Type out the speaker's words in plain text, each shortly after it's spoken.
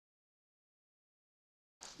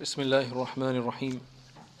Bismillahir Rahmanir Rahim.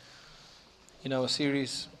 In our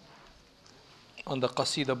series on the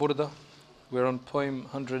Qasida Burda, we're on poem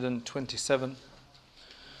 127.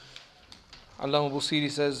 Imam Busiri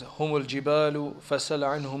says, هم الجبال فسل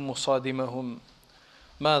عنهم مصادمهم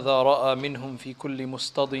ماذا رأى منهم في كل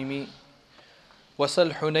مصطدم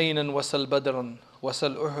وسل حنينا وسل بدرا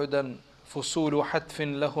وسل أحدا فصول حتف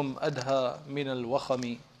لهم أدهى من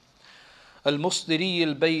الوخم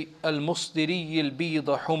المصدري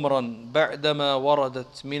البيض حمرا بعدما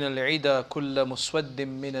وردت من العدا كل مسود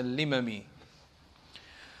من اللمم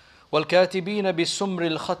والكاتبين بسمر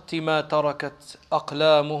الخط ما تركت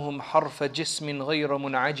أقلامهم حرف جسم غير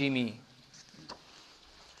منعجم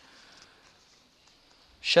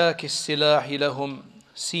شاك السلاح لهم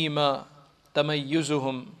سيما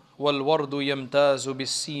تميزهم والورد يمتاز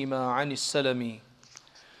بالسيما عن السلم,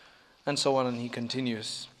 and so on, and he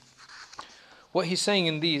continues. What he's saying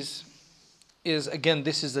in these is, again,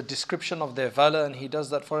 this is a description of their valor, and he does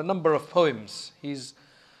that for a number of poems. He's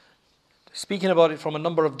speaking about it from a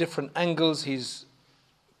number of different angles. He's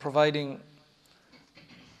providing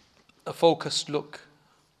a focused look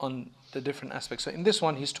on the different aspects. So in this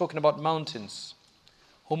one, he's talking about mountains.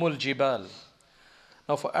 Humul Jibal.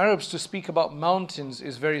 Now for Arabs to speak about mountains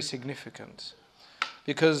is very significant,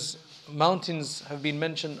 because mountains have been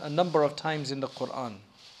mentioned a number of times in the Quran.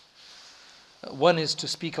 One is to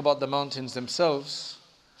speak about the mountains themselves,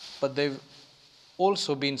 but they've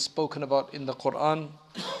also been spoken about in the Quran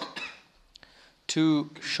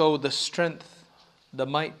to show the strength, the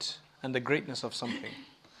might, and the greatness of something.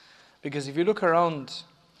 Because if you look around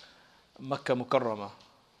Makkah Mukarramah,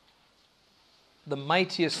 the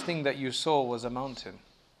mightiest thing that you saw was a mountain.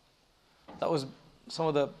 That was some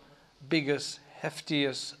of the biggest,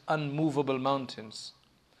 heftiest, unmovable mountains.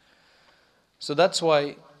 So that's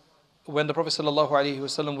why when the Prophet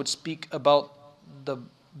ﷺ would speak about the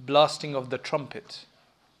blasting of the trumpet,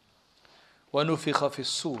 وَنُفِخَ فِي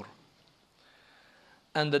الصُّورِ,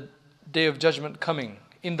 and the day of judgment coming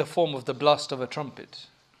in the form of the blast of a trumpet,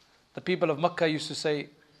 the people of Makkah used to say,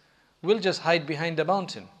 we'll just hide behind a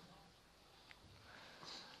mountain.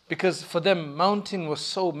 Because for them, mountain was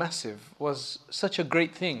so massive, was such a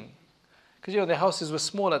great thing. Because their houses were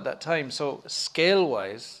small at that time, so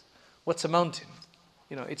scale-wise, what's a mountain?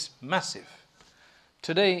 It's massive.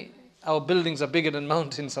 Today, our buildings are bigger than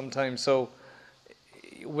mountains sometimes, so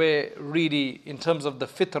we're really, in terms of the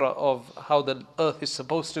fitrah of how the earth is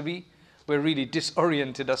supposed to be, we're really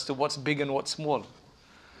disoriented as to what's big and what's small.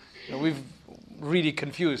 We've really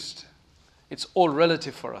confused. It's all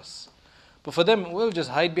relative for us. But for them, we'll just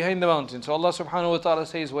hide behind the mountain. So Allah subhanahu wa ta'ala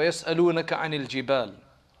says, وَيَسْأَلُونَكَ عَنِ الْجِبَالِ.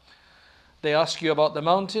 They ask you about the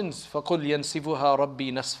mountains, فَقُلْ يَنْسِفُهَا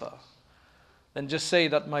رَبِّي نَسْفًا. Then just say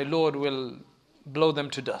that my Lord will blow them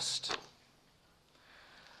to dust.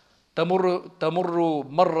 تَمُرُّ مَرَّ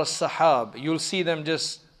السَّحَابِ. You'll see them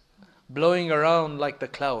just blowing around like the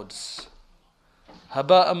clouds.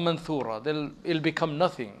 هَبَاءً مَنْثُورًا. It'll become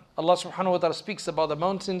nothing. Allah subhanahu wa ta'ala speaks about the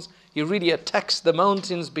mountains. He really attacks the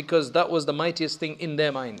mountains because that was the mightiest thing in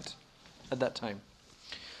their mind at that time.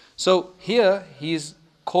 So here he's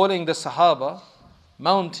calling the Sahaba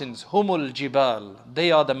mountains. Humul Jibal.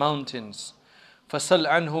 They are the mountains. فَسَلْ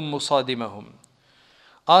عَنْهُمْ مُصَادِمَهُمْ.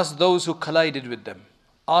 Ask those who collided with them.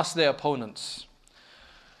 Ask their opponents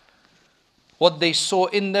what they saw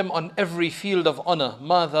in them on every field of honor.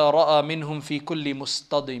 مَاذَا رَأَى مِنْهُمْ فِي كُلِّ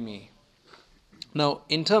مُصْطَدِمِ. Now,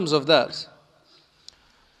 in terms of that,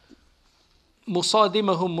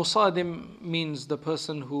 musadimahum, musadim means the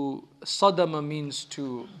person who, sadama means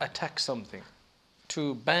to attack something,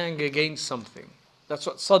 to bang against something. That's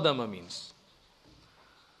what sadama means.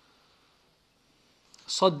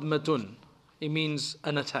 Sadmatun, it means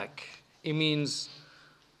an attack. It means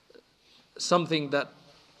something that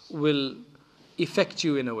will affect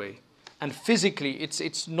you in a way. And physically,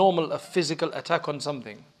 it's normal, a physical attack on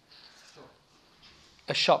something.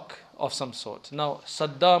 A shock of some sort. Now,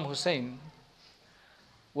 Saddam Hussein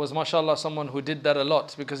was, mashallah, someone who did that a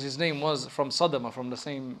lot because his name was from Sadama, from the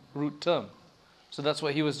same root term. So that's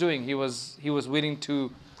what he was doing. He was willing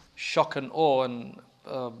to shock and awe and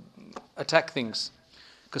attack things.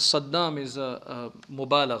 Because Saddam is a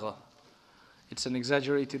mubalagha. It's an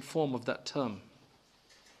exaggerated form of that term.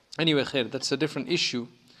 Anyway, khair, that's a different issue.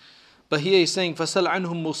 But here he's saying, فَسَلْ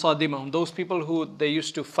عَنْهُمْ مُصَادِمَهُمْ. Those people who they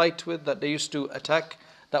used to fight with, that they used to attack,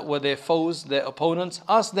 that were their foes, their opponents,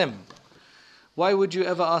 ask them. Why would you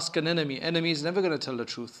ever ask an enemy? Enemy is never going to tell the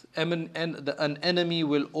truth. An enemy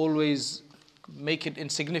will always make it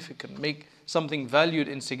insignificant, make something valued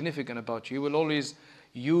insignificant about you. He will always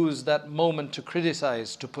use that moment to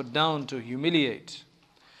criticize, to put down, to humiliate.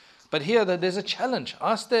 But here there's a challenge.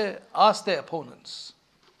 Ask their opponents.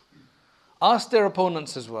 Ask their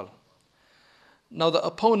opponents as well. Now the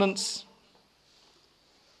opponents,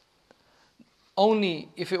 only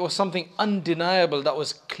if it was something undeniable that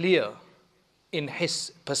was clear in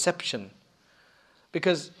his perception.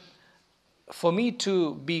 Because for me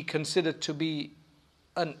to be considered to be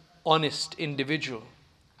an honest individual,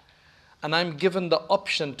 and I'm given the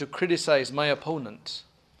option to criticize my opponent,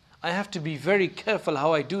 I have to be very careful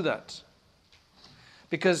how I do that.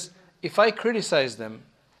 Because if I criticize them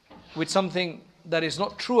with something that is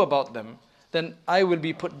not true about them, then I will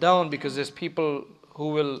be put down, because there's people who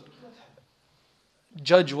will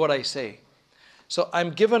judge what I say. So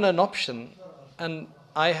I'm given an option, and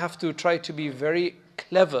I have to try to be very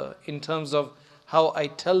clever in terms of how I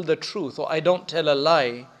tell the truth, or I don't tell a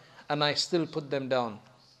lie and I still put them down.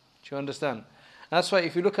 Do you understand? That's why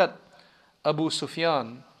if you look at Abu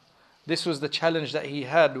Sufyan, this was the challenge that he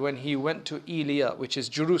had when he went to Iliya, which is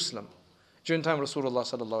Jerusalem, during the time of Rasulullah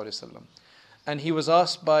sallallahu alaihi wasallam. And he was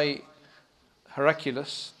asked by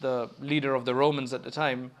Heraclius, the leader of the Romans at the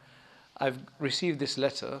time, I've received this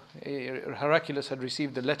letter. Heraclius had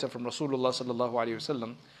received the letter from Rasulullah sallallahu alaihi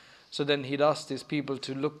wasallam. So then he'd asked his people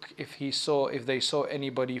to look if they saw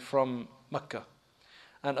anybody from Mecca.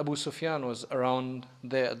 And Abu Sufyan was around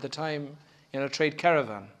there at the time in a trade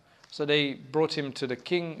caravan. So they brought him to the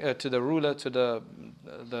king, to the ruler, to the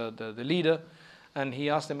leader, and he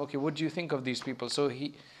asked them, okay, what do you think of these people? So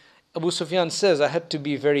Abu Sufyan says, I had to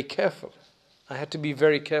be very careful. I had to be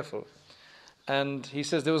very careful. And he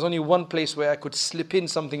says there was only one place where I could slip in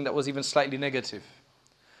something that was even slightly negative.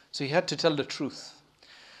 So he had to tell the truth.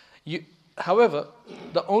 However,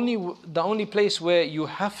 the only place where you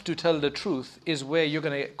have to tell the truth is where you're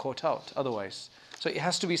going to get caught out otherwise. So it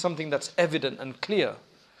has to be something that's evident and clear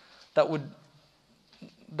that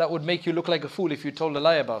would make you look like a fool if you told a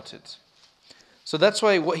lie about it. So that's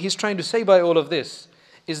why what he's trying to say by all of this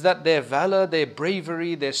is that their valor, their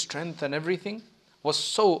bravery, their strength and everything was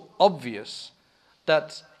so obvious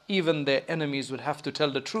that even their enemies would have to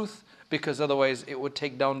tell the truth, because otherwise it would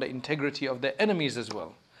take down the integrity of their enemies as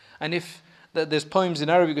well. And if there's poems in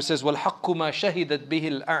Arabic that says, وَالْحَقُّ مَا شَهِدَتْ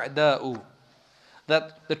بِهِ الْأَعْدَاءُ,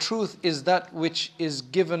 that the truth is that which is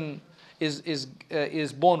given,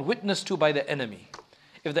 is borne witness to by the enemy.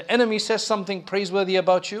 If the enemy says something praiseworthy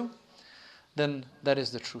about you, then that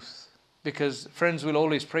is the truth. Because friends will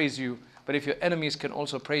always praise you, but if your enemies can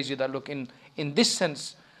also praise you, that look, in this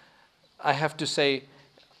sense, I have to say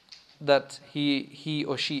that he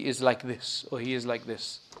or she is like this, or he is like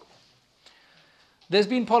this. There's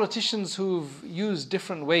been politicians who've used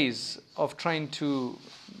different ways of trying to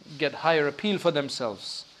get higher appeal for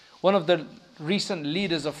themselves. One of the recent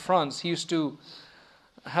leaders of France, he used to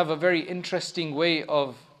have a very interesting way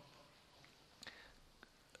of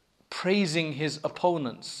praising his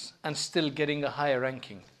opponents and still getting a higher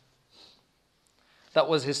ranking. That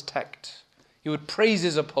was his tact. He would praise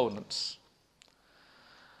his opponents,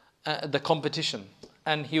 the competition,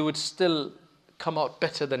 and he would still come out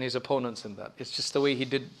better than his opponents in that. It's just the way he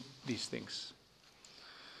did these things.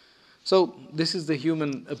 So this is the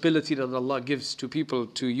human ability that Allah gives to people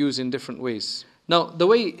to use in different ways. Now, the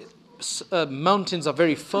way mountains are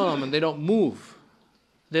very firm and they don't move,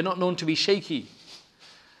 they're not known to be shaky.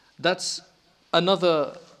 That's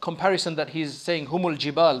another comparison that he's saying, Humul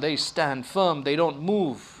Jibal, they stand firm, they don't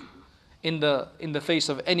move in the face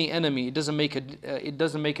of any enemy. It doesn't make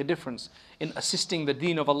a difference in assisting the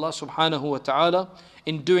deen of Allah subhanahu wa ta'ala,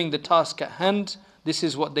 in doing the task at hand. This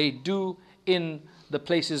is what they do in the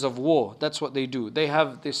places of war. That's what they do. They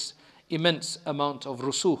have this immense amount of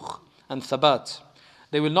rusukh and thabat.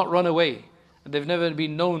 They will not run away. They've never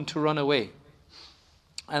been known to run away.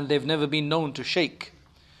 And they've never been known to shake.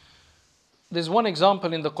 There's one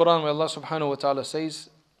example in the Quran where Allah subhanahu wa ta'ala says,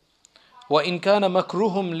 وَإِن كَانَ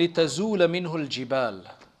مَكْرُهُمْ لِتَزُولَ مِنْهُ الْجِبَالِ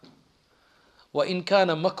وَإِن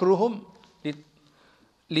كَانَ مَكْرُهُمْ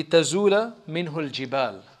لِتَزُولَ مِنْهُ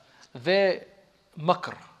الْجِبَالِ. Their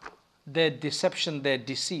makr, their deception, their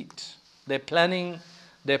deceit, their planning,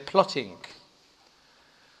 their plotting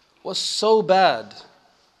was so bad,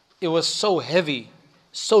 it was so heavy,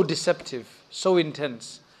 so deceptive, so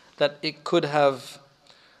intense, that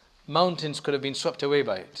mountains could have been swept away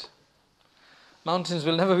by it. Mountains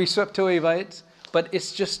will never be swept away by it, but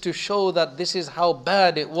it's just to show that this is how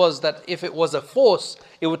bad it was, that if it was a force,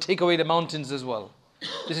 it would take away the mountains as well.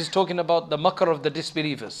 This is talking about the makr of the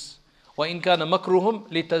disbelievers. وَإِن كَانَ مَكْرُهُمْ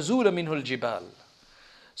لِتَزُولَ مِنْهُ الْجِبَالِ.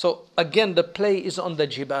 So again, the play is on the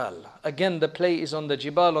jibal. Again, the play is on the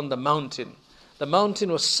jibal, on the mountain. The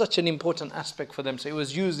mountain was such an important aspect for them, so it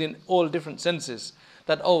was used in all different senses.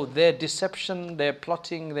 that, oh, their deception, their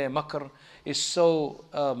plotting, their makr is so,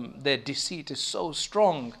 their deceit is so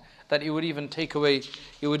strong that it would even take away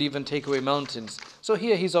mountains. So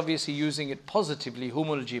here he's obviously using it positively,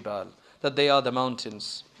 humul jibal, that they are the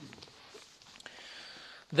mountains.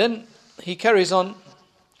 Then he carries on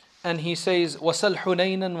and he says, wasal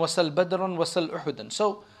hunaynan, wasal badran, wasal uhudan.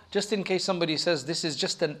 So just in case somebody says this is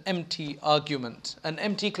just an empty argument, an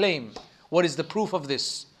empty claim, what is the proof of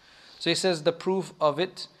this? So he says the proof of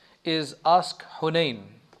it is ask Hunayn,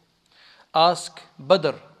 ask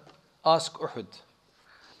Badr, ask Uhud.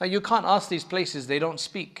 Now you can't ask these places, they don't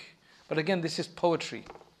speak. But again, this is poetry.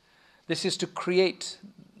 This is to create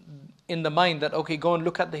in the mind that, okay, go and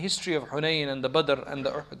look at the history of Hunayn and the Badr and the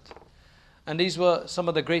Uhud. And these were some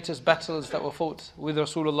of the greatest battles that were fought with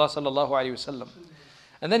Rasulullah sallallahu alaihi wasallam.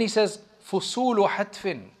 And then he says, fusulu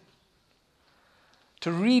hatfin.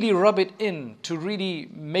 To really rub it in, to really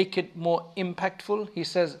make it more impactful, he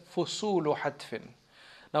says, fusulu hatfin.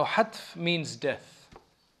 Now, hatf means death.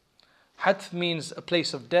 Hatf means a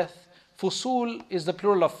place of death. Fusul is the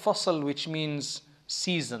plural of fasal, which means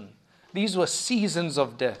season. These were seasons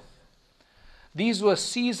of death. These were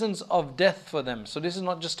seasons of death for them. So this is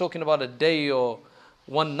not just talking about a day or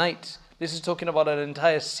one night. This is talking about an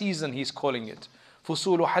entire season, he's calling it.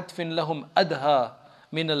 Fusulu hatfin lahum adha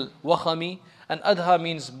min al-wakhami. And adha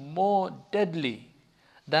means more deadly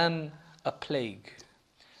than a plague.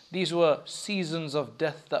 These were seasons of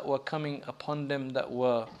death that were coming upon them that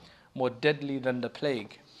were more deadly than the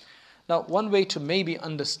plague. Now, one way to maybe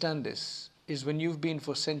understand this is when you've been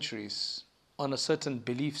for centuries on a certain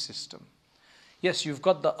belief system. Yes, you've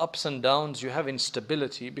got the ups and downs, you have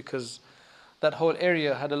instability, because that whole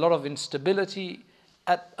area had a lot of instability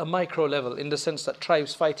at a micro level, in the sense that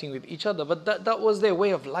tribes fighting with each other, but that was their way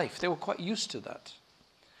of life. They were quite used to that.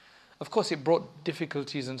 Of course, it brought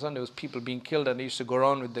difficulties, and so on. There was people being killed, and they used to go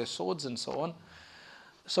around with their swords and so on.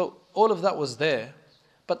 So all of that was there,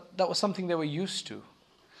 but that was something they were used to.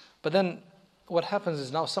 But then what happens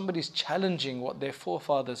is now somebody's challenging what their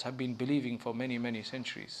forefathers have been believing for many, many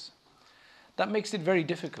centuries. That makes it very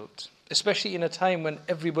difficult, especially in a time when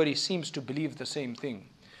everybody seems to believe the same thing.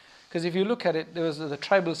 Because if you look at it, the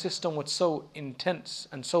tribal system was so intense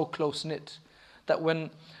and so close-knit that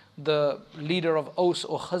when the leader of Aus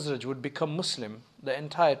or Khazraj would become Muslim, the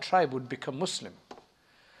entire tribe would become Muslim.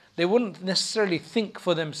 They wouldn't necessarily think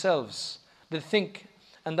for themselves. They think,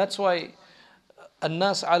 and that's why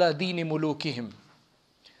الناس على دين ملوكهم.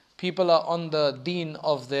 People are on the deen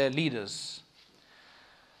of their leaders.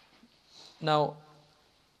 Now,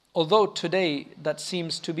 although today that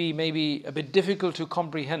seems to be maybe a bit difficult to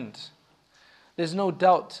comprehend, there's no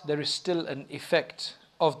doubt there is still an effect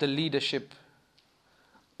of the leadership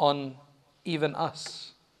on even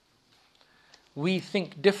us. We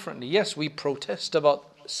think differently. Yes, we protest about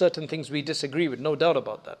certain things we disagree with, no doubt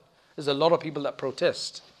about that. There's a lot of people that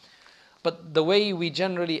protest. But the way we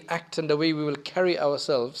generally act and the way we will carry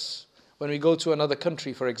ourselves when we go to another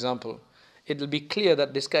country, for example, it'll be clear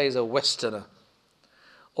that this guy is a Westerner.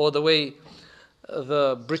 Or the way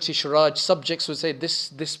the British Raj subjects would say,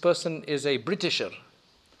 this person is a Britisher,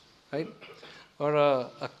 right? Or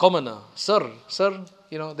a commoner, sir.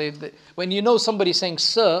 You know, when you know somebody saying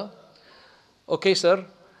sir, okay sir,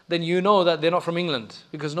 then you know that they're not from England,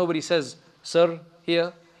 because nobody says sir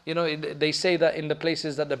here. You know, they say that in the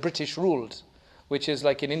places that the British ruled, which is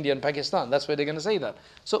like in India and Pakistan. That's where they're going to say that.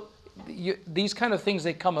 So these kind of things,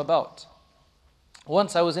 they come about.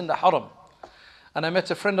 Once I was in the Haram, and I met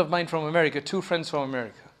a friend of mine from America, two friends from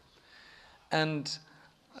America. And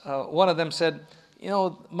one of them said, you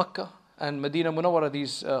know, Makkah and Medina Munawwara,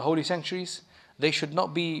 these holy sanctuaries, they should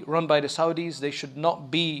not be run by the Saudis. They should not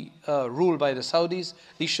be ruled by the Saudis.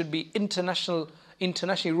 These should be internationally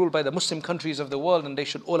ruled by the Muslim countries of the world, and they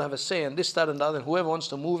should all have a say, and this, that, and the other, and whoever wants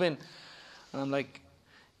to move in. And I'm like,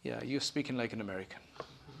 yeah, you're speaking like an American.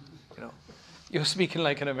 You know, you're speaking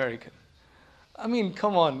like an American. I mean,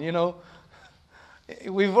 come on, you know.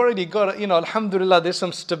 We've already got, you know, alhamdulillah, there's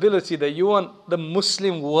some stability there. You want the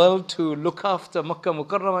Muslim world to look after Makkah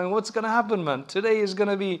Mukarramah. I mean, what's going to happen, man? Today is going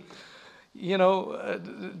to be, you know,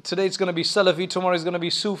 today it's going to be Salafi, tomorrow is going to be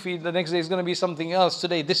Sufi, the next day is going to be something else.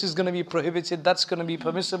 Today this is going to be prohibited, that's going to be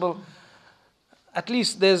permissible. At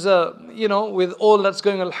least there's a, you know, with all that's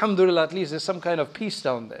going on, alhamdulillah, at least there's some kind of peace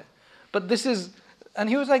down there. But this is, and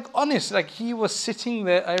he was like honest, like he was sitting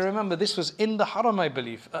there. I remember this was in the Haram, I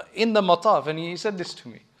believe, in the Mataf, and he said this to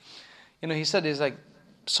me. You know, he said it's like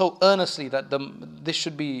so earnestly that this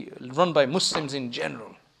should be run by Muslims in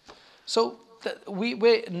general. So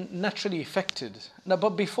we're naturally affected. Now,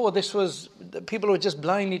 but before this was, people would just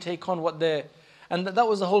blindly take on what they're, And that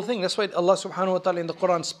was the whole thing. That's why Allah subhanahu wa ta'ala in the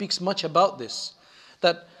Quran speaks much about this.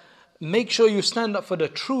 That make sure you stand up for the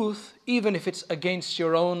truth even if it's against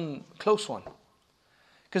your own close one.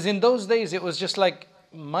 Because in those days it was just like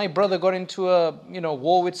my brother got into a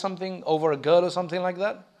war with something over a girl or something like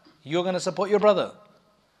that. You're going to support your brother.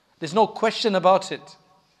 There's no question about it.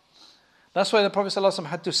 That's why the Prophet ﷺ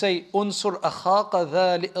had to say, unsur akhaka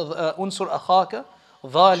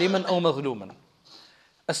dhaliman aw madhluman.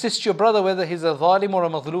 Assist your brother whether he's a dhalim or a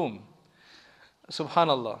madhlum.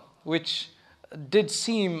 Subhanallah. Which did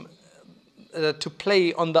seem to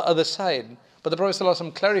play on the other side. But the Prophet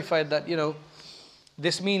ﷺ clarified that,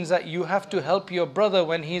 this means that you have to help your brother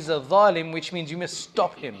when he's a dhalim, which means you must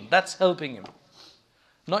stop him. That's helping him.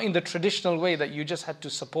 Not in the traditional way that you just had to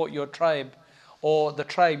support your tribe or the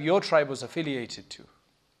tribe your tribe was affiliated to.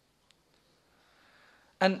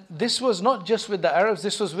 And this was not just with the Arabs,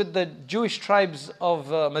 this was with the Jewish tribes of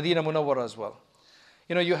Medina Munawwara as well.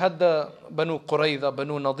 You had the Banu Qurayza,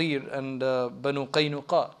 Banu Nadir and Banu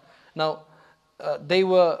Qaynuqa. Now, they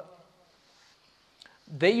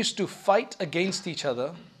used to fight against each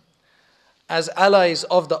other as allies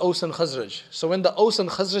of the Aus and Khazraj. So when the Aus and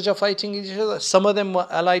Khazraj are fighting each other, some of them were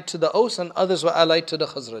allied to the Aus and others were allied to the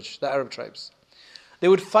Khazraj, the Arab tribes. They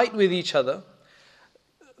would fight with each other.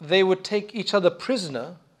 They would take each other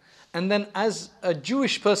prisoner. And then as a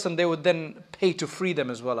Jewish person, they would then pay to free them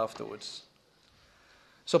as well afterwards.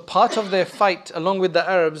 So part of their fight, along with the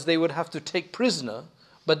Arabs, they would have to take prisoner.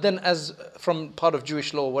 But then as from part of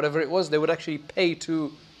Jewish law, whatever it was, they would actually pay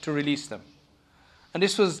to release them. And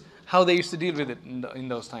this was how they used to deal with it in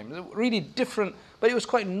those times. Really different, but it was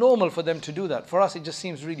quite normal for them to do that. For us, it just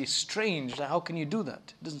seems really strange. How can you do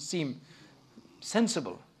that? It doesn't seem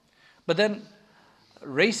sensible. But then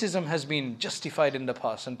racism has been justified in the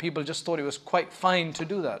past and people just thought it was quite fine to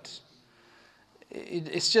do that.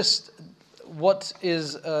 It's just what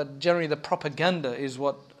is generally the propaganda is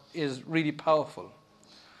what is really powerful.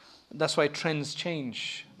 That's why trends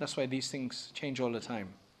change. That's why these things change all the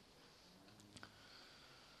time.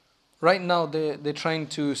 Right now they're trying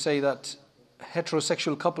to say that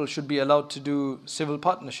heterosexual couples should be allowed to do civil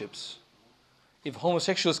partnerships. If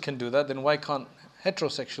homosexuals can do that, then why can't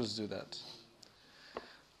heterosexuals do that?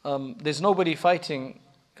 There's nobody fighting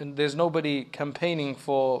and there's nobody campaigning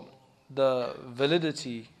for the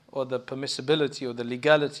validity or the permissibility or the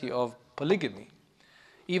legality of polygamy.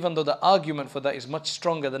 Even though the argument for that is much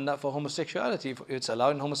stronger than that for homosexuality. If it's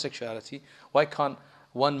allowed in homosexuality, why can't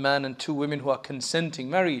one man and two women who are consenting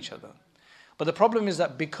marry each other? But the problem is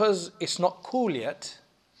that because it's not cool yet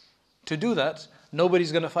to do that,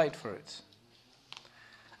 nobody's going to fight for it.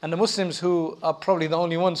 And the Muslims, who are probably the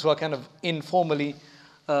only ones who are kind of informally,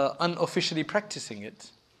 unofficially practicing it,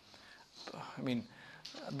 I mean,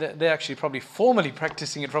 they're actually probably formally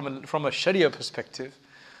practicing it from a Sharia perspective.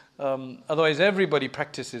 Otherwise, everybody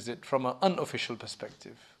practices it from an unofficial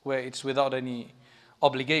perspective, where it's without any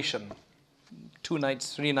obligation. 2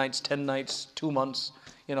 nights, 3 nights, 10 nights, 2 months,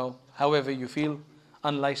 however you feel,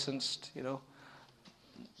 unlicensed,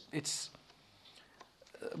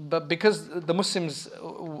 But because the Muslims,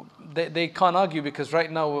 they can't argue because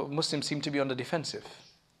right now Muslims seem to be on the defensive.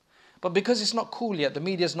 But because it's not cool yet, the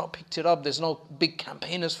media's not picked it up, there's no big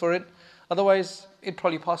campaigners for it, otherwise it'd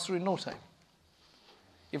probably pass through in no time.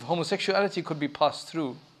 If homosexuality could be passed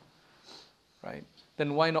through, right,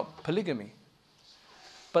 then why not polygamy?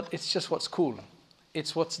 But it's just what's cool.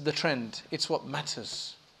 It's what's the trend. It's what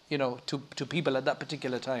matters, to people at that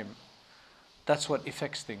particular time. That's what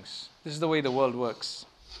affects things. This is the way the world works.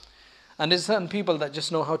 And there's certain people that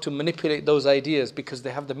just know how to manipulate those ideas because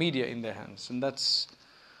they have the media in their hands. And that's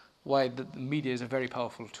why the media is a very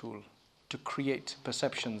powerful tool to create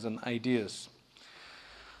perceptions and ideas.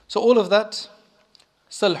 So all of that,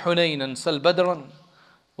 Sal Hunaynan, Sal Badran,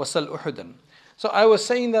 wa Sal Uhudan. So I was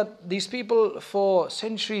saying that these people, for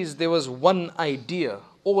centuries, there was one idea.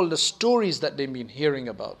 All the stories that they've been hearing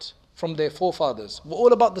about from their forefathers were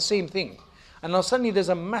all about the same thing. And now suddenly there's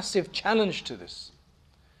a massive challenge to this.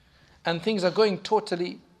 And things are going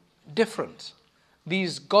totally different.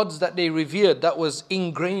 These gods that they revered, that was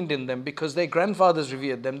ingrained in them because their grandfathers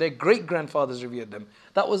revered them, their great-grandfathers revered them.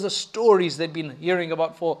 That was the stories they'd been hearing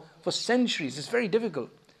about for centuries. It's very difficult.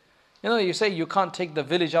 You say you can't take the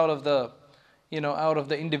village out of the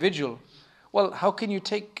individual. Well, how can you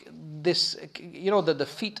take this, the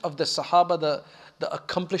feat of the Sahaba, the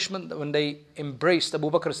accomplishment that when they embraced Abu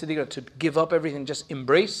Bakr Siddiq to give up everything, just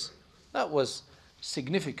embrace? That was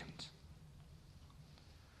significant.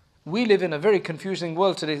 We live in a very confusing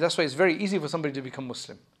world today. That's why it's very easy for somebody to become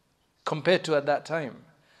Muslim compared to at that time.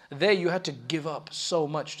 There you had to give up so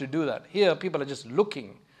much to do that. Here people are just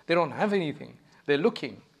looking. They don't have anything. They're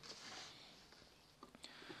looking.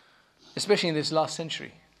 Especially in this last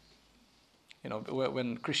century.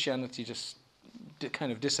 When Christianity just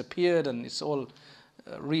kind of disappeared and it's all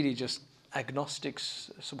really just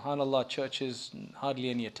agnostics, subhanallah, churches, hardly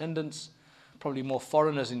any attendance, probably more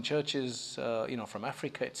foreigners in churches, from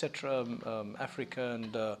Africa, etc., Africa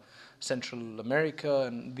and Central America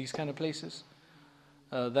and these kind of places,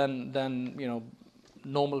 than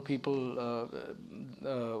normal people,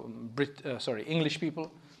 English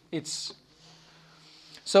people. It's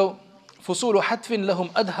so. فصول حتف لهم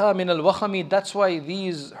أدهى من الوخم. That's why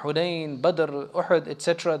these Hunayn, Badr, Uhud,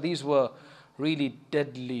 etc., these were really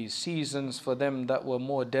deadly seasons for them that were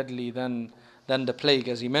more deadly than the plague,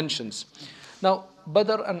 as he mentions. Now,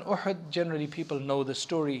 Badr and Uhud, generally people know the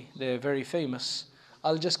story. They're very famous.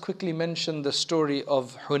 I'll just quickly mention the story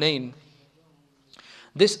of Hunayn.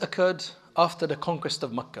 This occurred after the conquest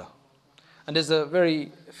of Mecca. And there's a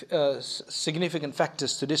very significant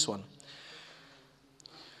factors to this one.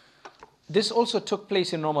 This also took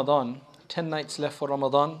place in Ramadan, 10 nights left for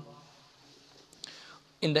Ramadan,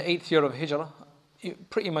 in the 8th year of Hijrah,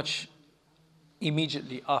 pretty much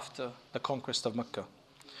immediately after the conquest of Mecca.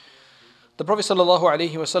 The Prophet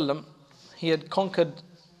ﷺ, he had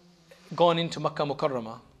gone into Makkah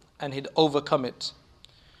Mukarramah, and he'd overcome it.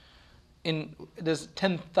 There's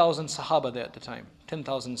 10,000 Sahaba there at the time,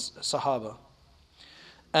 10,000 Sahaba.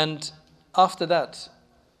 And after that,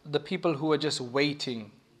 the people who were just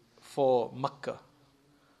waiting for Makkah,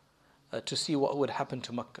 to see what would happen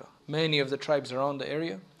to Makkah. Many of the tribes around the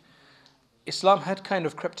area, Islam had kind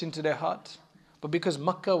of crept into their heart, but because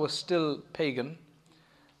Makkah was still pagan,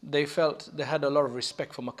 they felt they had a lot of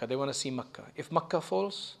respect for Makkah. They want to see Makkah. If Makkah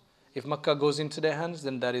falls, if Makkah goes into their hands,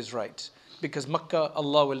 then that is right. Because Makkah,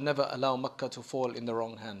 Allah will never allow Makkah to fall in the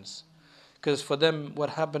wrong hands. Because for them,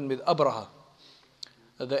 what happened with Abraha,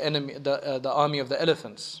 the enemy, the army of the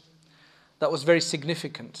elephants, that was very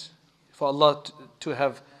significant. For Allah to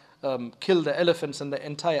have killed the elephants and the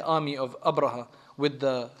entire army of Abraha with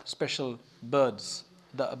the special birds,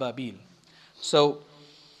 the ababil. So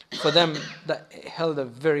for them, that held a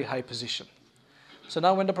very high position. So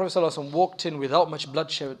now when the Prophet ﷺ walked in without much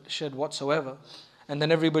bloodshed whatsoever, and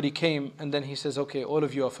then everybody came, and then he says, okay, all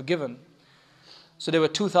of you are forgiven. So there were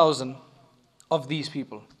 2,000 of these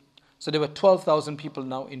people. So there were 12,000 people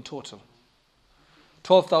now in total.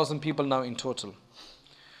 12,000 people now in total.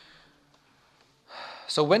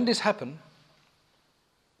 So when this happened,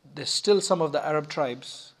 there's still some of the Arab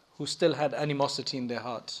tribes who still had animosity in their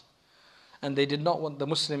hearts. And they did not want the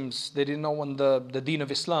Muslims, they did not want the deen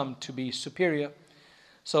of Islam to be superior.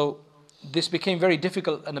 So this became very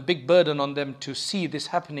difficult and a big burden on them to see this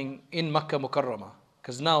happening in Makkah Mukarramah.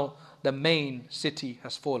 Because now the main city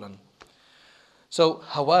has fallen. So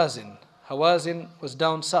Hawazin was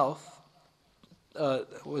down south.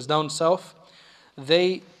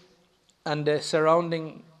 They and their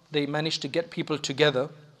surrounding, they managed to get people together.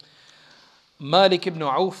 Malik ibn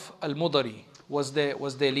Auf al-Mudari was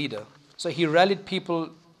their leader. So he rallied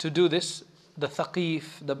people to do this. The Thaqif,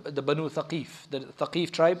 the Banu Thaqif, the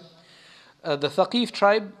Thaqif tribe. The Thaqif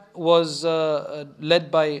tribe was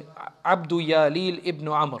led by Abdur Rahman ibn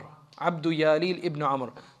Amr. Abdur Rahman ibn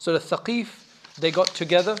Amr. So the Thaqif, they got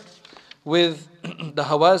together with the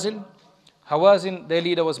Hawazin. Hawazin, their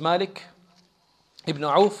leader was Malik ibn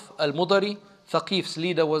Auf al-Mudari. Thaqif's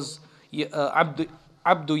leader was Abdur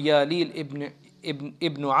Rahman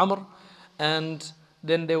ibn Amr. And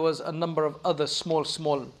then there was a number of other small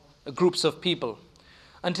groups of people,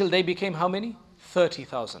 until they became how many?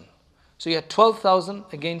 30,000. So you had 12,000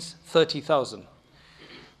 against 30,000.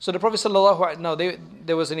 So the Prophet ﷺ, now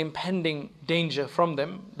there was an impending danger from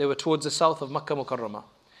them. They were towards the south of Makkah Mukarramah.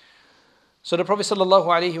 So the Prophet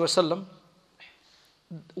ﷺ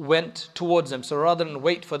went towards them. So rather than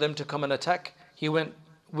wait for them to come and attack, he went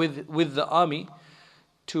with the army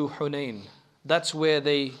to Hunayn. That's where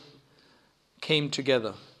they came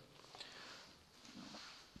together.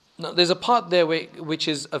 Now there's a part there which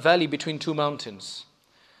is a valley between two mountains.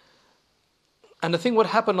 And the thing what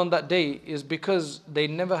happened on that day is because the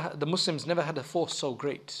Muslims never had a force so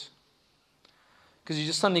great. Because you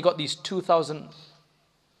just suddenly got these 2,000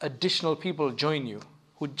 additional people join you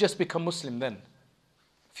who just become Muslim then.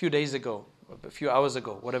 A few days ago, a few hours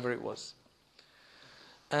ago, whatever it was.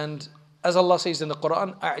 And as Allah says in the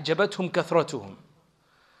Quran, أَعْجَبَتْهُمْ كَثْرَتُهُمْ.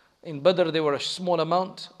 In Badr they were a small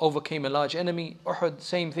amount, overcame a large enemy. Uhud,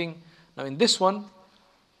 same thing. Now in this one,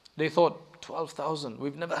 they thought 12,000.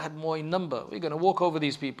 We've never had more in number. We're going to walk over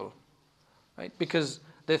these people. Right? Because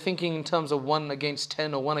they're thinking in terms of 1 against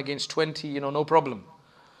 10 or 1 against 20, no problem.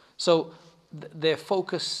 So their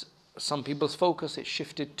focus some people's focus, it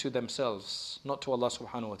shifted to themselves, not to Allah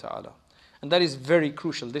subhanahu wa ta'ala. And that is very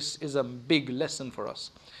crucial. This is a big lesson for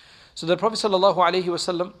us. So the Prophet sallallahu alaihi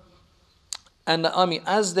wasallam and the army,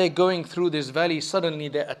 as they're going through this valley, suddenly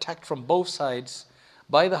they're attacked from both sides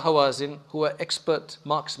by the Hawazin, who were expert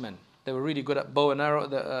marksmen. They were really good at bow and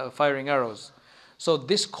arrow, firing arrows. So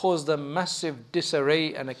this caused a massive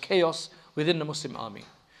disarray and a chaos within the Muslim army.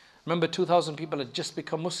 Remember, 2,000 people had just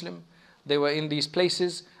become Muslim. They were in these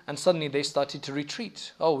places and suddenly they started to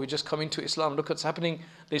retreat. Oh, we just come into Islam, look what's happening.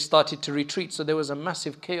 They started to retreat. So there was a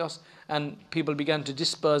massive chaos and people began to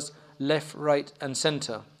disperse left, right and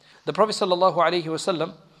center. The Prophet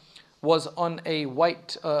ﷺ was on a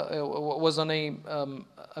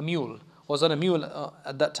mule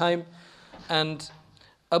at that time, and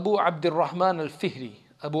Abu Abdur Rahman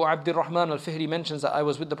al-Fihri mentions that I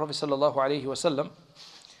was with the Prophet ﷺ,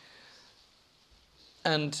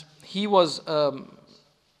 and he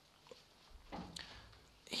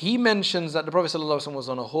mentions that the Prophet ﷺ was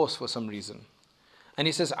on a horse for some reason, and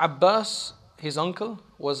he says Abbas, his uncle,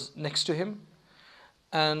 was next to him,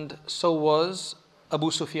 and so was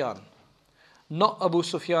Abu Sufyan. Not Abu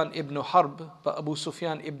Sufyan ibn Harb, but Abu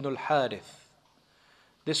Sufyan ibn al-Harith.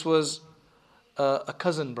 This was a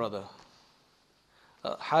cousin brother.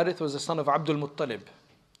 Harith was the son of Abdul Muttalib.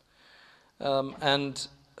 And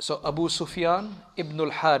so Abu Sufyan ibn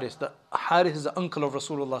al-Harith, the Harith is the uncle of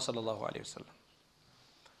Rasulullah sallallahu alayhi wasallam,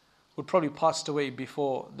 who probably passed away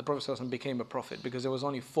before the Prophet sallallahu alaihi wasallam became a prophet, because there was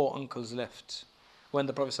only 4 uncles left when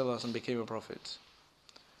the Prophet sallallahu alaihi wasallam became a prophet.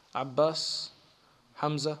 Abbas,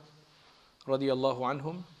 Hamza, radiyallahu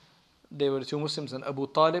anhum, they were the 2 Muslims, and Abu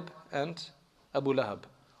Talib and Abu Lahab.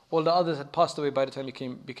 All the others had passed away by the time he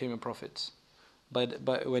became a prophet,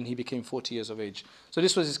 when he became 40 years of age. So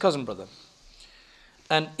this was his cousin brother.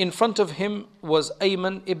 And in front of him was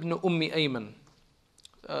Ayman ibn Ummi Ayman,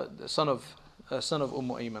 the son of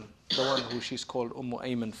Ayman, the one who she's called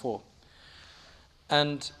Ayman for.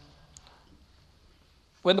 And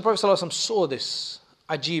when the Prophet ﷺ saw this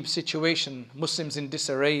ajib situation, Muslims in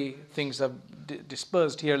disarray, things have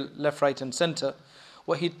dispersed here, left, right and center,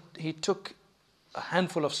 well, he took a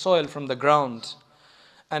handful of soil from the ground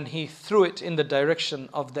and he threw it in the direction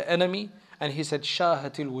of the enemy, and he said,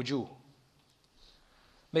 Shahatil wujuh.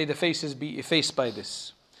 May the faces be effaced by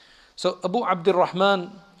this. So Abu Abdur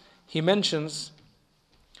Rahman, he mentions,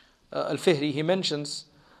 Al-Fihri, he mentions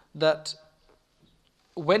that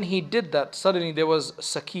when he did that, suddenly there was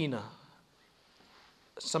sakina,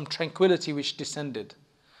 some tranquility which descended.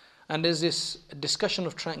 And there's this discussion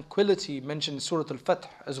of tranquility mentioned in Surah Al-Fath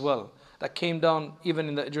as well, that came down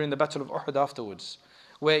even during the Battle of Uhud afterwards,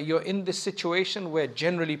 where you're in this situation where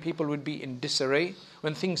generally people would be in disarray,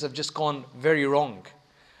 when things have just gone very wrong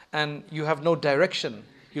and you have no direction,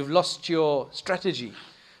 you've lost your strategy.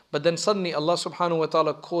 But then suddenly Allah subhanahu wa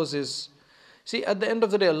ta'ala causes, see, at the end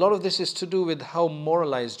of the day, a lot of this is to do with how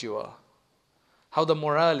moralized you are, how the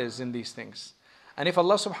morale is in these things. And if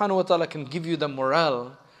Allah subhanahu wa ta'ala can give you the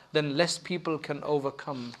morale, then less people can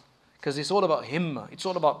overcome. Because it's all about himmah, it's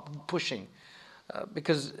all about pushing.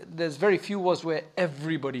 Because there's very few wars where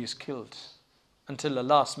everybody is killed until the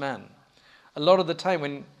last man. A lot of the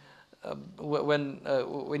time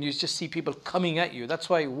when you just see people coming at you, that's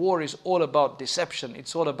why war is all about deception.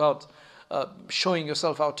 It's all about showing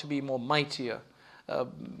yourself out to be more mightier,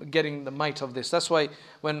 getting the might of this. That's why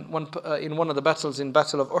when in one of the battles, in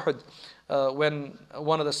Battle of Uhud, when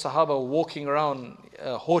one of the Sahaba were walking around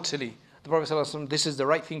haughtily, the Prophet ﷺ, this is the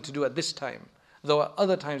right thing to do at this time. Though at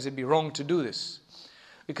other times it'd be wrong to do this.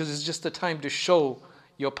 Because it's just the time to show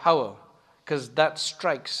your power. Because that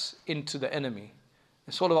strikes into the enemy.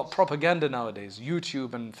 It's all about propaganda nowadays.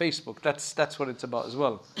 YouTube and Facebook, that's what it's about as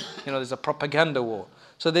well. You know, there's a propaganda war.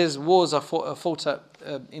 So there's wars are fought at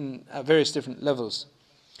various different levels.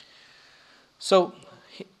 So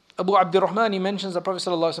Abu Abdur Rahman, he mentions the Prophet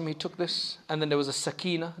ﷺ, he took this, and then there was a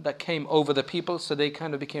sakina that came over the people, so they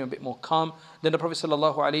kind of became a bit more calm. Then the Prophet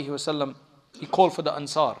ﷺ, he called for the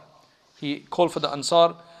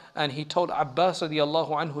Ansar. And he told Abbas radiallahu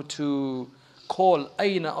anhu to call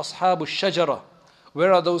Ayna ashabu shajara.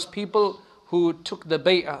 Where are those people who took the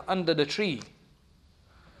bay'ah under the tree?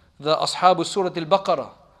 The ashabu Surah Al-Baqarah.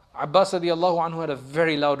 Abbas radiallahu anhu had a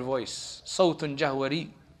very loud voice. Sawtun jahwari.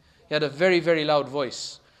 He had a very, very loud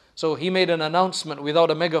voice. So he made an announcement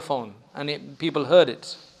without a megaphone, and people heard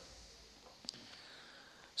it.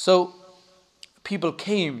 So people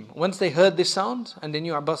came. Once they heard this sound, and they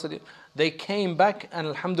knew Abbas, they came back, and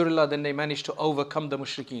alhamdulillah, then they managed to overcome the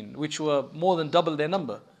mushrikeen, which were more than double their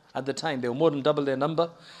number at the time. They were more than double their number.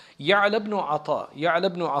 Ya'la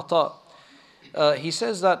ibn Ata, he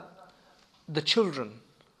says that the children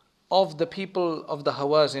of the people of the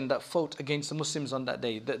Hawazin that fought against the Muslims on that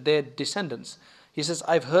day, their descendants. He says,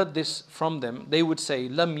 I've heard this from them. They would say,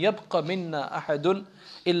 لم يبق منا أحد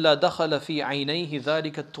إلا دخل في عينيه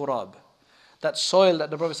ذلك التراب. That soil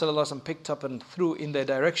that the Prophet ﷺ picked up and threw in their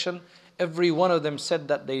direction, every one of them said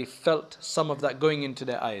that they felt some of that going into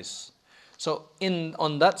their eyes. So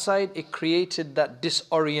on that side, it created that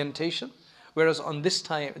disorientation, whereas on this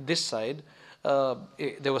side,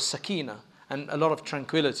 there was sakina and a lot of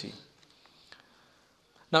tranquility.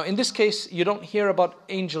 Now in this case, you don't hear about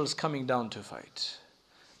angels coming down to fight.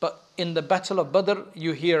 But in the Battle of Badr,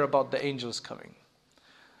 you hear about the angels coming.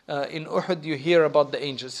 In Uhud, you hear about the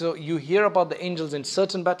angels. So you hear about the angels in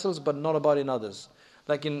certain battles, but not about in others.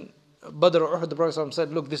 Like in Badr or Uhud, the Prophet ﷺ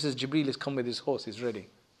said, look, this is Jibreel, he's come with his horse, he's ready.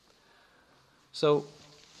 So,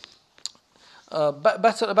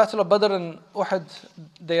 Battle of Badr and Uhud,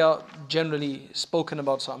 they are generally spoken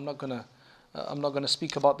about, so I'm not gonna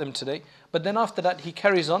speak about them today. But then after that, he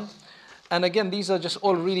carries on. And again, these are just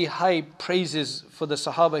all really high praises for the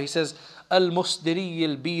Sahaba. He says, المصدري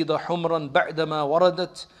البيض حمرا بعدما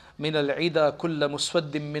وردت من العدا كل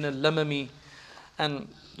مسود من اللمم. And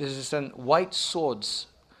this is white swords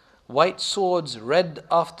red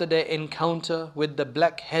after their encounter with the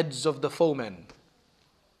black heads of the foemen.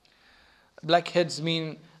 Black heads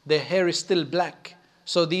mean their hair is still black.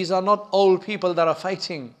 So these are not old people that are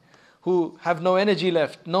fighting who have no energy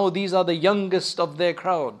left. No, these are the youngest of their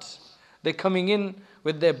crowd. They're coming in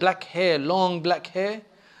with their black hair, long black hair,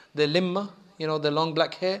 the limma, the long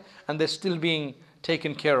black hair, and they're still being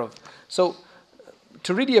taken care of. So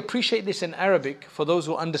to really appreciate this in Arabic, for those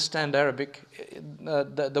who understand Arabic,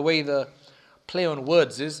 the way the play on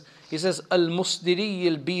words is, he says, Al-Musdiri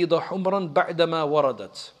al-Bida Humran ba'dama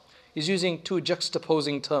waradat. He's using two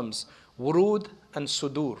juxtaposing terms, wurud and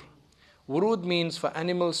sudur. Wurud means for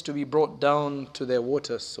animals to be brought down to their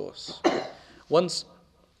water source. Once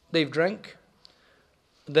they've drank,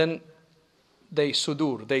 then they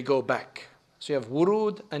sudur, they go back. So you have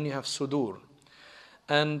wurud and you have sudur.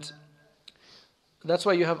 And that's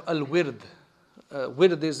why you have al-wird.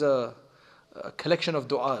 Wird is a collection of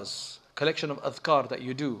du'as, collection of adhkar that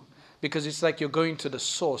you do. Because it's like you're going to the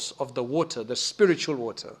source of the water, the spiritual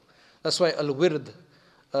water. That's why al-wird,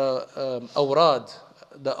 awrad,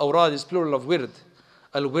 the awrad is plural of wird.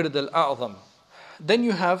 Al-wird al-a'zam. Then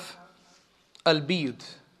you have al-bid.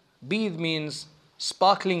 Bid means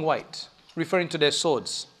sparkling white, referring to their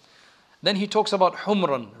swords. Then he talks about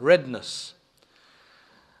humran, redness.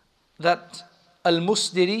 That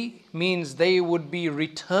al-musdiri means they would be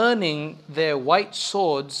returning their white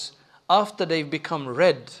swords after they've become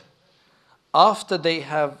red, after they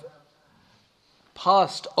have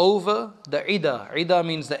passed over the ida. Ida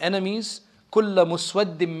means the enemies. Kulla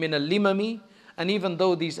muswaddim min al-limami. And even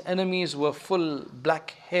though these enemies were full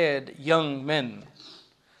black-haired young men.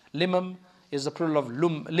 Limam is the plural of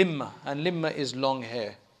limma, and limma is long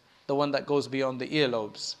hair, the one that goes beyond the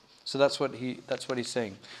earlobes. So that's what he's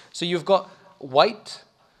saying. So you've got white,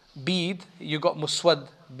 bead, you've got muswad,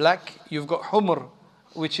 black, you've got humr,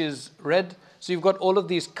 which is red. So you've got all of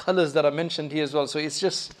these colors that are mentioned here as well. So it's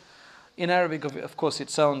just, in Arabic, of course, it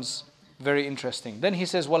sounds very interesting. Then he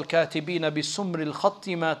says, وَالْكَاتِبِينَ بِسُمْرِ الْخَطِّ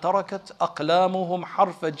مَا تَرَكَتْ أَقْلَامُهُمْ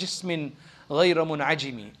حَرْفَ جِسْمٍ غَيْرَ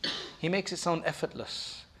مُنْعَجِمِ. He makes it sound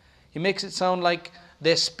effortless. He makes it sound like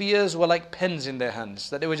their spears were like pens in their hands,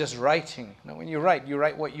 that they were just writing. Now when you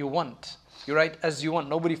write what you want. You write as you want.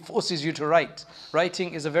 Nobody forces you to write.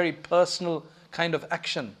 Writing is a very personal kind of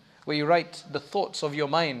action, where you write the thoughts of your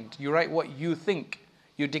mind. You write what you think.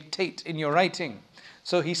 You dictate in your writing.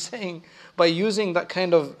 So he's saying, by using that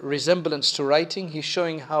kind of resemblance to writing, he's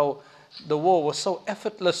showing how the war was so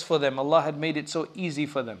effortless for them. Allah had made it so easy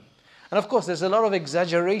for them. And of course, there's a lot of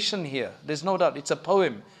exaggeration here. There's no doubt. It's a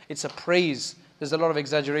poem. It's a praise. There's a lot of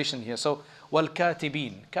exaggeration here. So,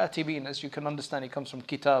 wal-katibin. Katibin, as you can understand, it comes from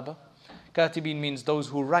kitaba. Katibin means those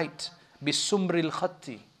who write. Bisumril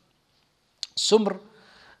khatti. Sumr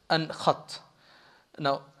and khat.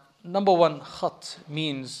 Now, number one, khat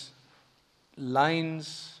means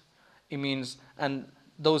lines. It means, and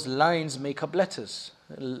those lines make up letters.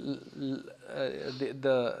 The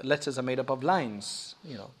letters are made up of lines,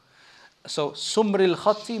 So, sumril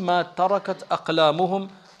khatti ma tarakat aqlamuhum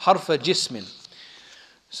harfa jismin.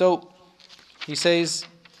 So, he says,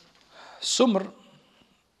 sumr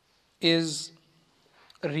is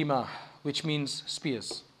rimah, which means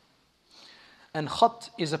spears. And khat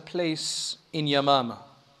is a place in Yamama,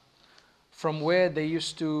 from where they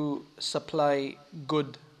used to supply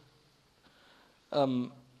good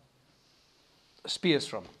spears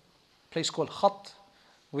from. A place called Khat,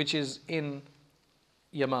 which is in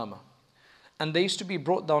Yamama. And they used to be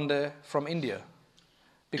brought down there from India,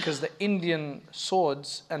 because the Indian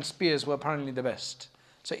swords and spears were apparently the best.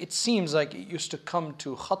 So it seems like it used to come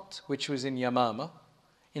to Khat, which was in Yamama,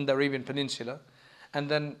 in the Arabian Peninsula, and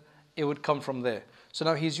then it would come from there. So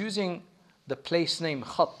now he's using the place name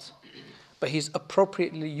Khat, but he's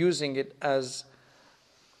appropriately using it as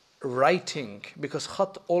writing, because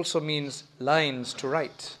Khat also means lines to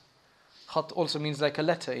write. Khat also means like a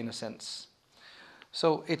letter in a sense.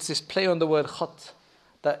 So it's this play on the word Khat,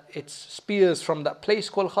 that it's spears from that place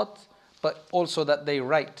called Khat, but also that they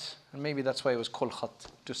write. And maybe that's why it was called Khat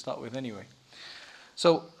to start with anyway.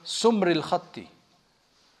 So Sumr al-Khatti,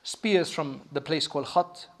 spears from the place called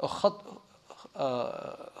Khat, or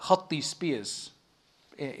Khatti spears.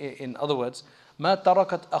 In other words, ما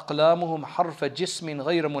تركت أقلامهم حرف جسم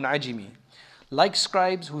غير منعجم, like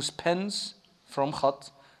scribes whose pens from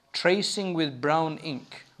Khat tracing with brown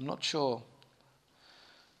ink. I'm not sure.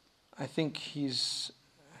 I think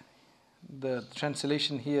the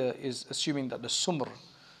translation here is assuming that the sumr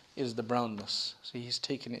is the brownness. So he's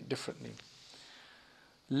taken it differently.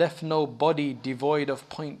 Left no body devoid of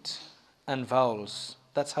point and vowels.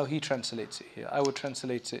 That's how he translates it here. I would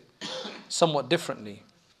translate it somewhat differently.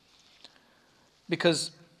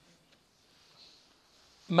 Because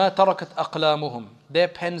ما تركت أقلامهم, their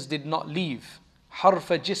pens did not leave.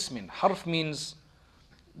 حرف جسم, harf means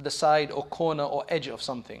the side or corner or edge of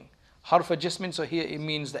something. حرف جسم, so here it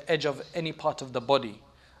means the edge of any part of the body.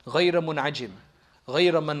 غير منعجم,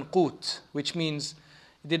 غير منقوط, which means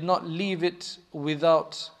it did not leave it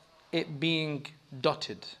without it being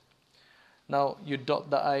dotted. Now you dot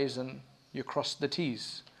the I's and you cross the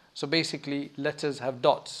T's. So basically letters have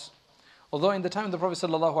dots. Although in the time of the Prophet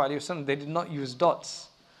ﷺ they did not use dots.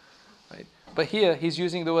 Right? But here he's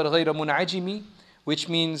using the word غير منعجم, which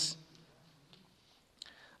means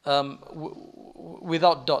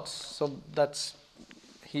without dots. So that's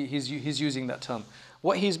he's using that term.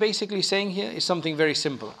 What he's basically saying here is something very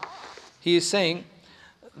simple. He is saying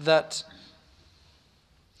that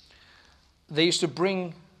they used to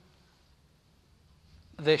bring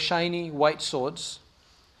their shiny white swords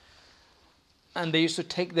and they used to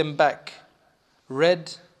take them back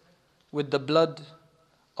red with the blood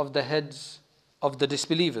of the heads of the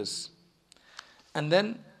disbelievers. And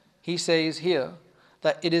then he says here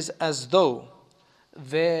that it is as though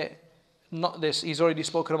he's already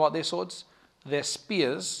spoken about their swords, their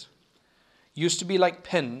spears used to be like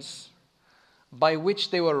pens by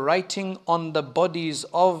which they were writing on the bodies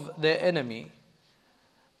of their enemy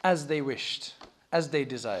as they wished, as they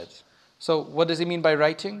desired. So what does he mean by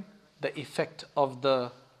writing? The effect of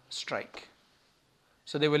the strike.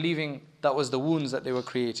 So they were leaving, that was the wounds that they were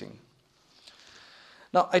creating.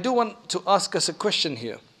 Now I do want to ask us a question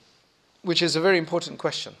here, which is a very important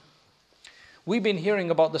question. We've been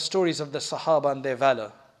hearing about the stories of the Sahaba and their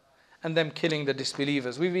valor and them killing the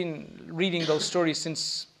disbelievers. We've been reading those stories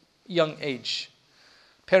since young age.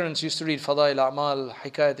 Parents used to read Fadail A'mal,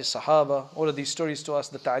 Hikayat al-Sahaba, all of these stories to us,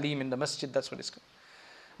 the Ta'aleem in the Masjid, that's what it's called.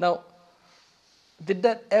 Now, did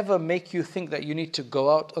that ever make you think that you need to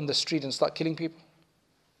go out on the street and start killing people?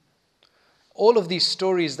 All of these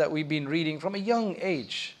stories that we've been reading from a young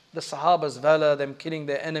age, the Sahaba's valor, them killing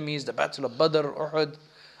their enemies, the Battle of Badr, Uhud,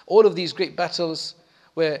 all of these great battles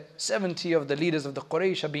where 70 of the leaders of the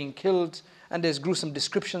Quraysh are being killed and there's gruesome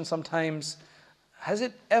description sometimes. Has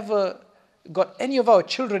it ever got any of our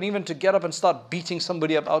children even to get up and start beating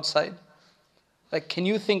somebody up outside? Like, can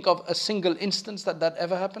you think of a single instance that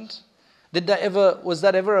ever happened? Was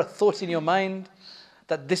that ever a thought in your mind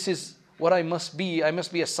that this is what I must be? I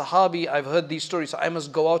must be a Sahabi. I've heard these stories, so I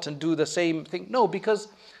must go out and do the same thing. No, because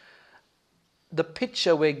the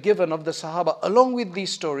picture we're given of the Sahaba, along with these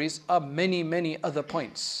stories, are many, many other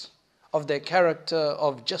points of their character,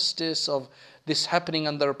 of justice, of this happening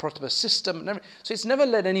under a proper system. So it's never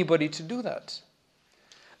led anybody to do that.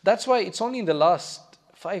 That's why it's only in the last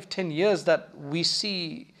 5-10 years that we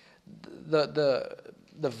see the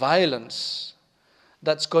violence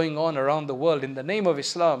that's going on around the world in the name of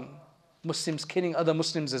Islam, Muslims killing other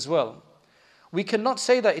Muslims as well. We cannot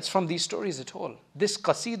say that it's from these stories at all. This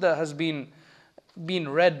qasida has been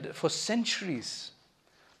read for centuries.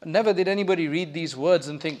 Never did anybody read these words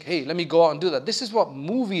and think, hey, let me go out and do that. This is what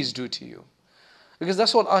movies do to you. Because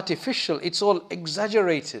that's all artificial, it's all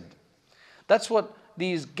exaggerated. That's what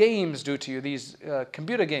these games do to you, these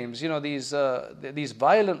computer games, these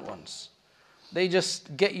violent ones. They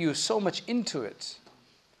just get you so much into it.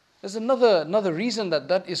 There's another reason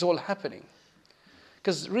that is all happening.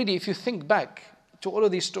 Because really, if you think back to all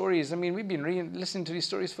of these stories, we've been listening to these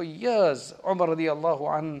stories for years. Umar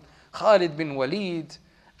radiallahu an, Khalid bin Walid,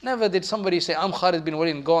 Never did somebody say, I'm Khalid bin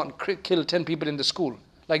Walid and go and kill 10 people in the school,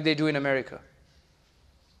 like they do in America.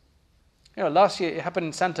 Last year it happened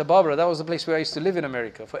in Santa Barbara. That was the place where I used to live in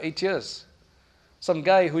America for 8 years. Some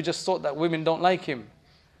guy who just thought that women don't like him.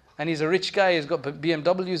 And he's a rich guy, he's got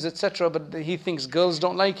BMWs, etc., but he thinks girls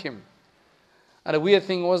don't like him. And the weird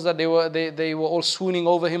thing was that they were all swooning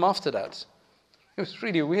over him after that. It was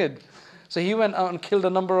really weird. So he went out and killed a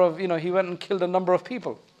number of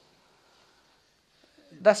people.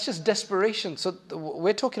 That's just desperation. So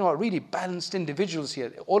we're talking about really balanced individuals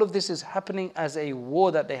here. All of this is happening as a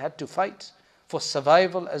war that they had to fight for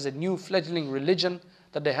survival, as a new fledgling religion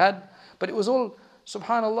that they had. But it was all,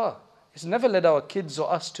 subhanallah, it's never led our kids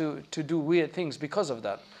or us to do weird things because of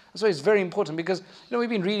that. That's why it's very important, because we've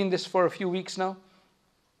been reading this for a few weeks now,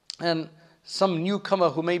 and some newcomer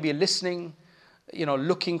who may be listening,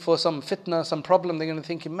 looking for some fitna, some problem, they're going to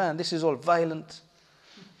think, man, this is all violent.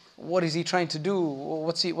 What is he trying to do?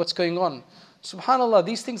 What's going on? SubhanAllah,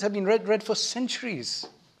 these things have been read for centuries.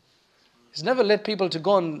 It's never led people to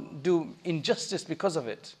go and do injustice because of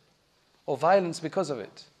it, or violence because of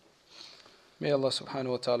it. May Allah subhanahu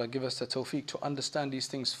wa ta'ala give us the tawfiq to understand these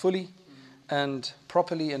things fully and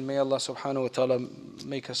properly, and may Allah subhanahu wa ta'ala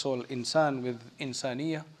make us all insan with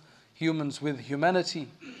insaniyah, humans with humanity,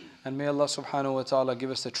 and may Allah subhanahu wa ta'ala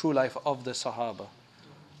give us the true life of the Sahaba.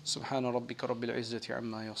 سبحان ربك رب العزة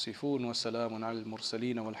عما يصفون وسلام على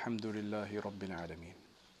المرسلين والحمد لله رب العالمين.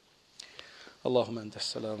 اللهم أنت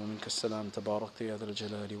السلام ومنك السلام تبارك يا ذا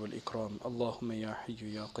الجلال والإكرام. اللهم يا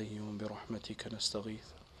حي يا قيوم برحمتك نستغيث.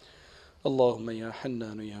 اللهم يا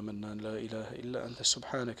حنان يا منان لا إله إلا أنت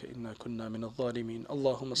سبحانك إنا كنا من الظالمين.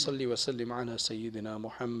 اللهم صل وسلم على سيدنا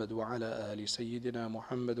محمد وعلى آل سيدنا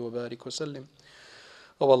محمد وبارك وسلم.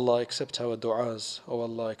 Oh Allah, accept our du'as. Oh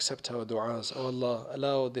Allah, accept our du'as. Oh Allah,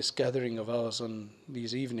 allow this gathering of ours on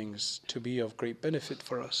these evenings to be of great benefit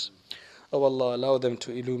for us. Oh Allah, allow them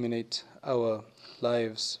to illuminate our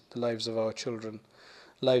lives, the lives of our children,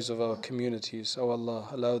 lives of our communities. Oh Allah,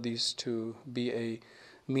 allow these to be a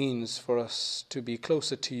means for us to be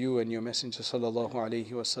closer to you and your Messenger sallallahu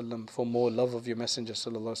alaihi wasallam, for more love of your Messenger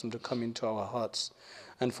sallallahu alaihi wasallam to come into our hearts,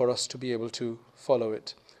 and for us to be able to follow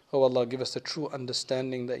it. Oh Allah, give us the true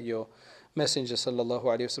understanding that your Messenger sallallahu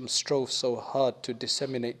alaihi wasallam strove so hard to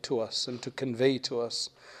disseminate to us and to convey to us.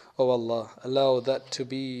 Oh Allah, allow that to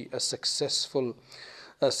be a successful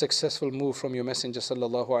move from your Messenger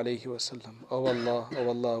sallallahu alaihi wasallam. Oh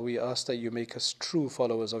Allah, we ask that you make us true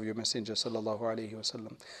followers of your Messenger sallallahu alaihi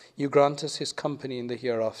wasallam. You grant us his company in the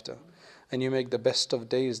hereafter, and you make the best of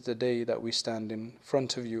days the day that we stand in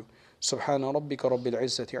front of you. سبحان ربك رب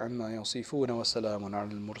العزة عما يصفون وسلام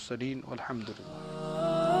على المرسلين والحمد لله.